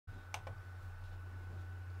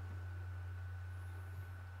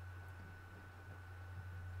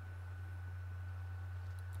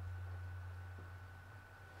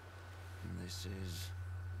this is...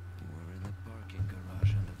 We're in the parking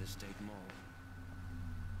garage under the State Mall.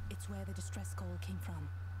 It's where the distress call came from.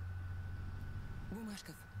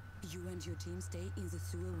 Bumashkov, you and your team stay in the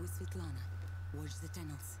sewer with Svetlana. Watch the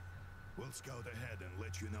tunnels. We'll scout ahead and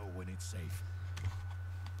let you know when it's safe.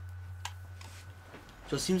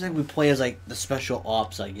 So it seems like we play as like the special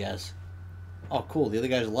ops, I guess. Oh, cool. The other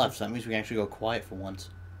guys left, so that means we can actually go quiet for once.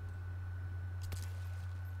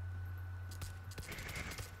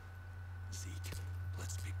 Zeke,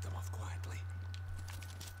 let's pick them off quietly.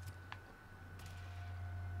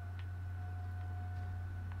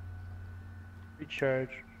 Recharge.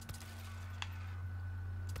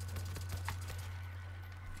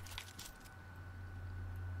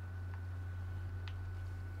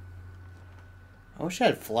 I wish I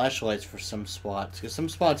had flashlights for some spots, because some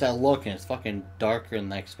spots I look and it's fucking darker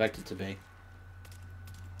than I expect it to be.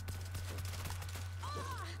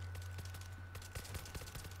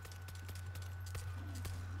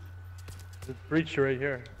 The breach right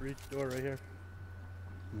here. Breach door right here.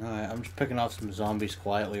 Alright, I'm just picking off some zombies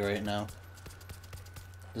quietly right now.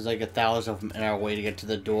 There's like 1,000 of them in our way to get to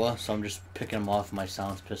the door, so I'm just picking them off with my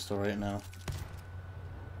silence pistol right now.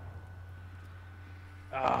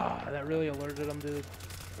 Ah, that really alerted him, dude.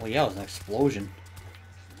 Well, yeah, it was an explosion.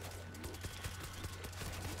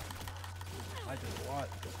 I did what?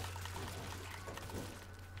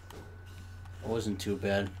 It wasn't too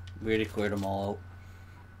bad. We already cleared them all out.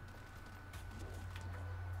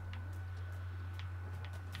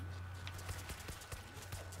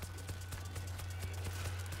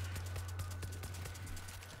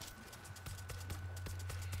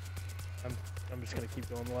 I'm just gonna keep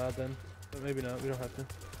going loud then. But maybe not, we don't have to.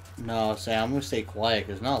 No, say I'm gonna stay quiet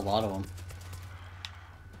because not a lot of them.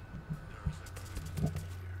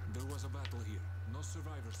 There was a battle here. No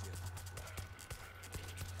survivors yet.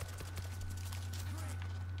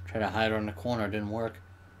 Try to hide around the corner, didn't work.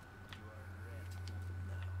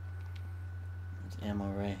 There's ammo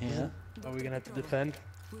right here. Are we gonna have to defend?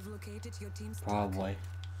 We've located your team's truck. Probably.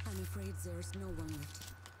 I'm afraid there's no one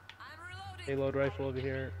left. Payload rifle over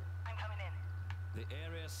here. The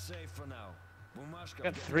area's safe for now. Bumashkov,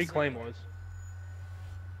 Got get 3 inside. claymores.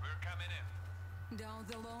 We're coming in. Down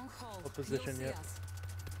the long hall. What position You'll see yet? us.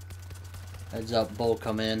 Heads up, Bull,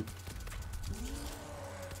 come in.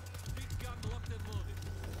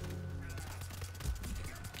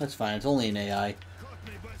 That's fine, it's only an AI. Caught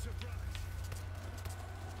me by surprise.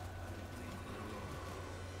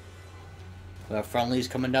 We have friendlies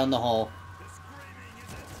coming down the hall.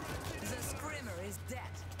 The screamer is dead.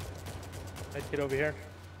 Let's get over here.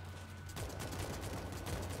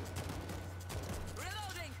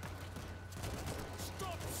 Reloading.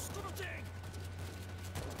 Stop shooting!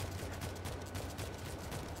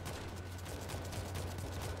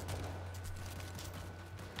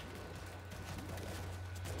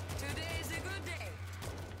 Today's a good day.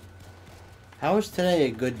 How is today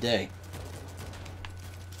a good day?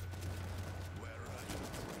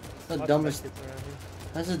 That's the dumbest. Lots of medkits around here.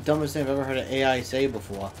 That's the dumbest thing I've ever heard an AI say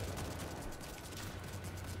before.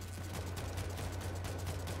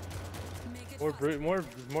 Make it There's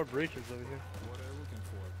more breaches over here. What are you looking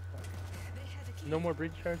for? They had a key. No more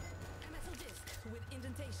breach shards? A metal disc with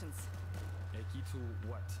indentations. A key to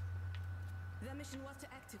what? The mission was to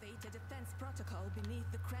activate a defense protocol beneath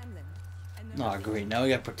the Kremlin. And Oh, great. Now we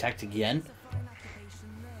gotta protect again. It's a foreign occupation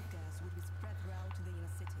nerve gas would be spread throughout the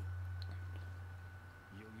inner city.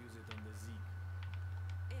 You'll use it on the Zeke.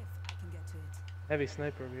 If I can get to it. Heavy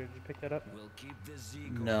sniper over here. Did you pick that up? We'll keep the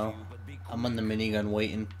Zeke on No. you, but be I'm on the minigun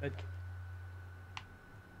waiting. Fucking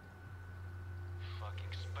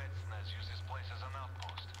Spetsnaz use this place as an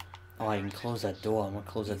outpost. Oh, I can close that door. I'm gonna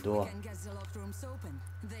close that If door. we can get the locked rooms open,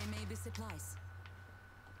 they may be supplies.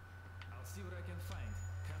 I'll see what I can find.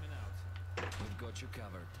 Coming out. We've got you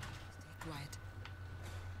covered. Stay quiet.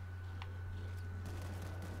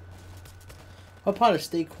 What part of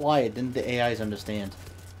stay quiet didn't the AIs understand?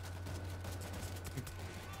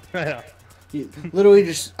 Yeah. You literally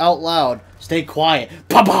just out loud, stay quiet.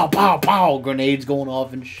 Pow, pow, pow, pow. Grenades going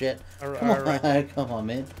off and shit. Come Alright. on, come on,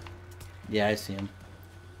 man. Yeah, I see him.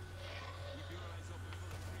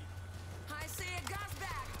 I see a gas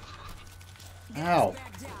bag. Ow.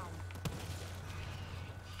 Back down.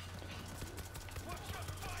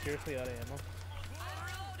 Seriously out of ammo. I'm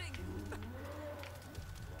reloading.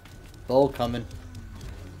 Bull coming.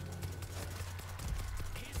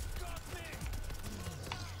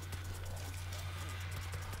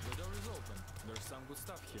 The door is open. There's some good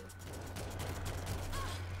stuff here.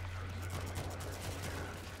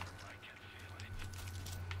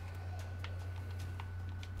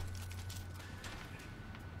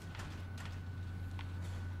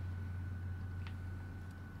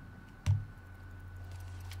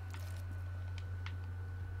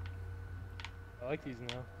 I like these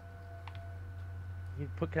now. You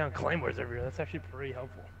can put down claymores everywhere. That's actually pretty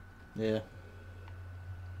helpful. Yeah.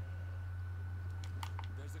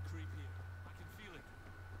 There's a creep here. I can feel it.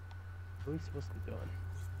 What are we supposed to be doing?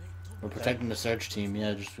 We're protecting the search team.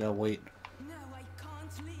 Yeah, just gotta wait. No, I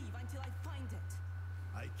can't leave until I find it.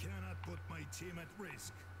 I cannot put my team at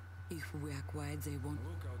risk. If we are quiet, they won't.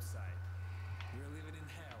 Look outside. We're living in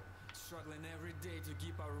hell, struggling every day to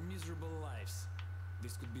keep our miserable lives.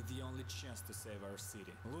 This could be the only chance to save our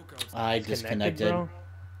city. Look outside. I disconnected. Bro?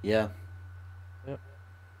 Yeah. Yep.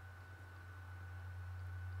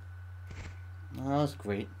 Oh, that was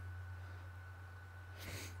great.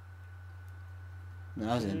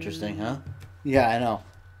 That was interesting, huh? Yeah, I know.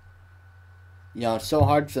 You know, it's so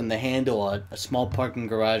hard for them to handle a small parking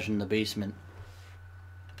garage in the basement.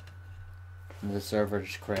 And the server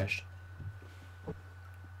just crashed.